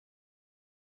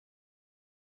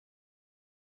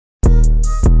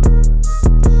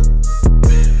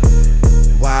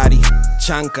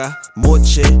Chanca,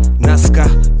 Moche, Nazca,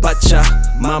 Pacha,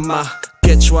 Mama,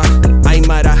 Quechua,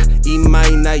 Aymara,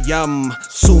 Imaina, Yam,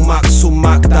 Sumak,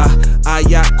 Sumakta,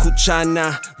 Aya,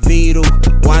 Kuchana, Viru,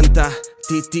 Wanta,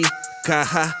 Titi,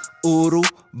 Kaha, Uru,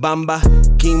 Bamba,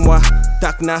 Quinoa,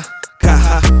 Tacna,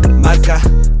 Kaha, Marca,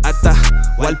 Ata,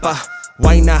 Walpa,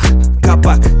 Waina,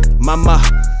 Kapak, Mama,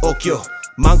 Okyo,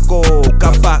 Manco,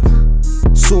 Kapak,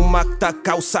 Sumakta,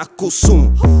 Kausa,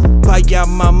 Kusum, Paya,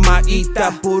 Mama,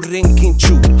 Ita,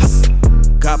 Purinkinchu,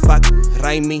 Kapak,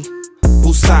 Raimi,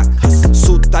 Busak,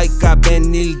 Sutaika,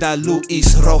 Benilda,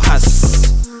 Luis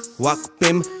Rojas,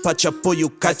 Wakpim, Pachapoyu,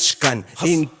 Kachkan,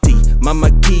 Inti,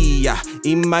 Mamakia,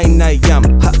 Imainayam,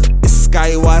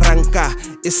 Iskay Waranka,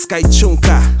 Iskay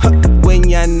Chunka,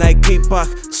 Wenya Naikipak,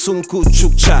 Sunku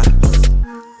Chukcha,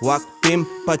 Wakpim,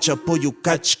 Pachapoyu,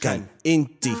 Kachkan,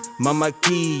 Inti,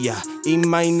 Mamakia,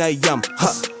 Imainayam,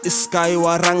 Iskay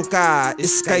Waranka,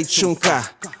 Iskay Chunka,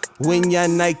 Wenya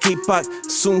Naikipak,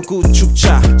 Sunku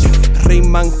Chukcha,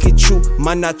 Rimankichu,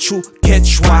 Manachu,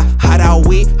 Quechua,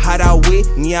 Harawi, Harawi,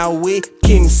 Nyawi,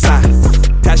 Kimsa,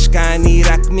 Kashkani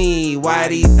Rakmi,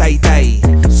 Wari Taitai,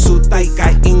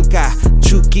 Sutaika Inka,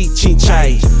 Chuki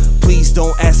Chinchay. Please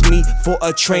don't ask me for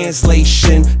a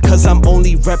translation, cause I'm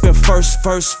only reppin'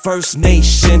 first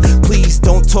nation. Please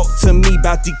don't talk to me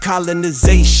about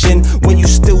decolonization when you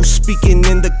still speaking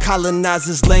in the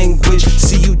colonizer's language.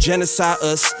 See you genocide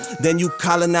us, then you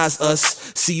colonize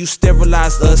us. See you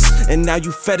sterilize us, and now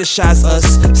you fetishize us.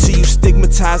 See you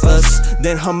stigmatize us,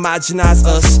 then homogenize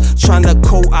us. Tryna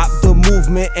co-opt the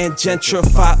movement and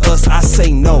gentrify us. I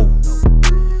say no.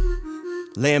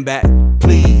 Land back,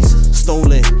 please.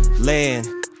 Stolen land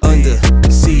under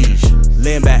siege.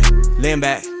 Land back, land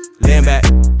back, land back,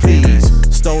 please.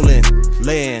 Stolen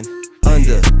land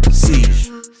under siege.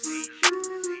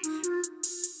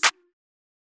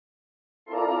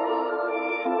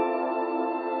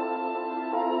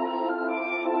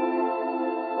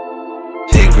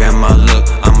 Hey grandma, look,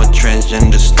 I'm a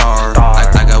transgender star.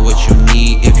 I got what you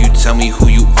need if you tell me who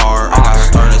you are. I got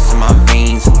stardust in my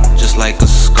veins, just like a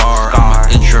scar. I'm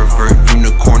an introvert,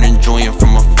 unicorn, enjoying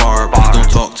from afar. Please don't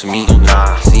talk to me,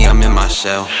 see I'm in my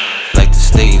shell. Like to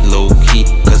stay low key,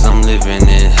 cause I'm living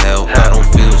in hell. I don't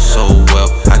feel so well,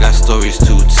 I got stories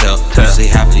to tell. You say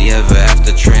happily ever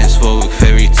after, transphobic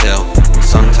fairy tale.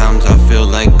 Sometimes I feel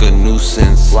like a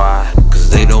nuisance, cause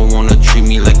they don't wanna treat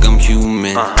me like I'm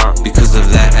human. Because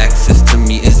of that, access to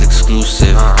me is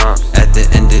exclusive. At the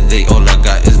end of the day, all I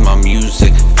got is my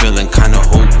music. Feeling kinda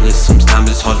hopeless, sometimes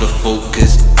it's hard to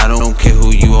focus. I don't care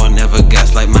who you are, never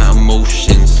gaslight my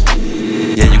emotions.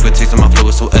 Yeah, you can taste on my flow,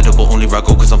 it's so edible. Only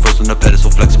rocko cause I'm first on the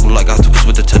pedestal. Flexible like octopus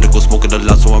with the tentacles. Smoking a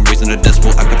lot, so I'm raising the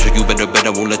decibel. I capture you better, I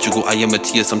won't let you go. I am a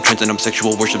T.S., I'm trans and I'm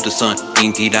sexual, worship the sun.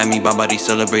 Inti Dami, Babadi,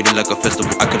 celebrated like a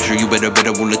festival. I capture you better,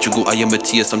 I won't let you go. I am a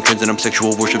T.S., I'm trans and I'm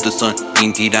sexual, worship the sun.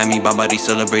 Inti Dami, Babadi,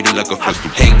 celebrated like a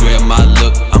festival. Hey grandma,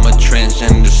 look, I'm a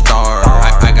transgender star.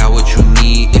 I got what you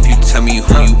need if you tell me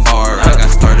who you are. I got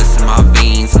stardust in my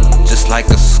veins, just like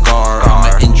a scar.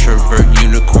 I'm an introvert,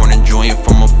 unicorn, enjoying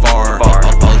from afar.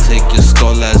 I'll take your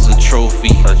skull as a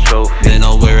trophy, then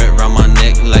I'll wear it around my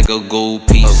neck like a gold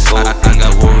piece. I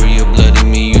got warrior blood in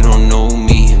me, you don't know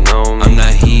me. I'm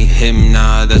not he, him,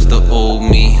 nah, that's the old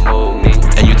me.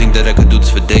 And you think that I could do this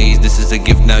for days? This is a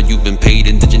gift, now you've been paid.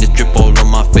 Indigenous drip all on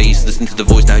my face. Listen to the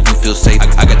voice, now you feel safe.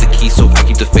 I got the key, so I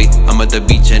keep the faith. I'm at the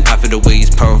beach and I feel the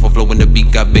waves. Powerful flow when the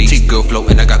beat got bass. T-girl flow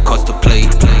and I got cards to play.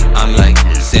 I'm like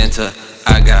Santa,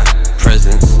 I got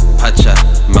presents. Pacha,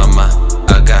 mama,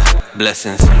 I got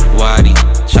blessings. Wadi,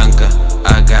 Chanka,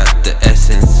 I got the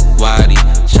essence. Wadi,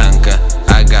 Chanka,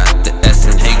 I got the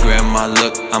essence. Hey grandma,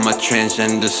 look, I'm a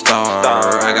transgender star.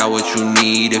 I got what you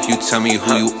need if you tell me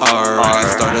who you are. I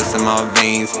got stardust in my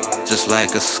veins, just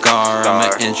like a scar.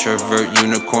 I'm an introvert,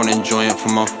 unicorn, enjoying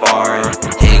from afar.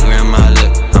 Hey grandma,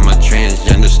 look, I'm a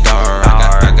transgender star.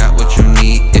 I got what you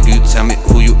need if you tell me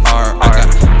who you are. I got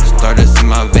stardust in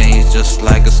my veins, just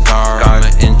like a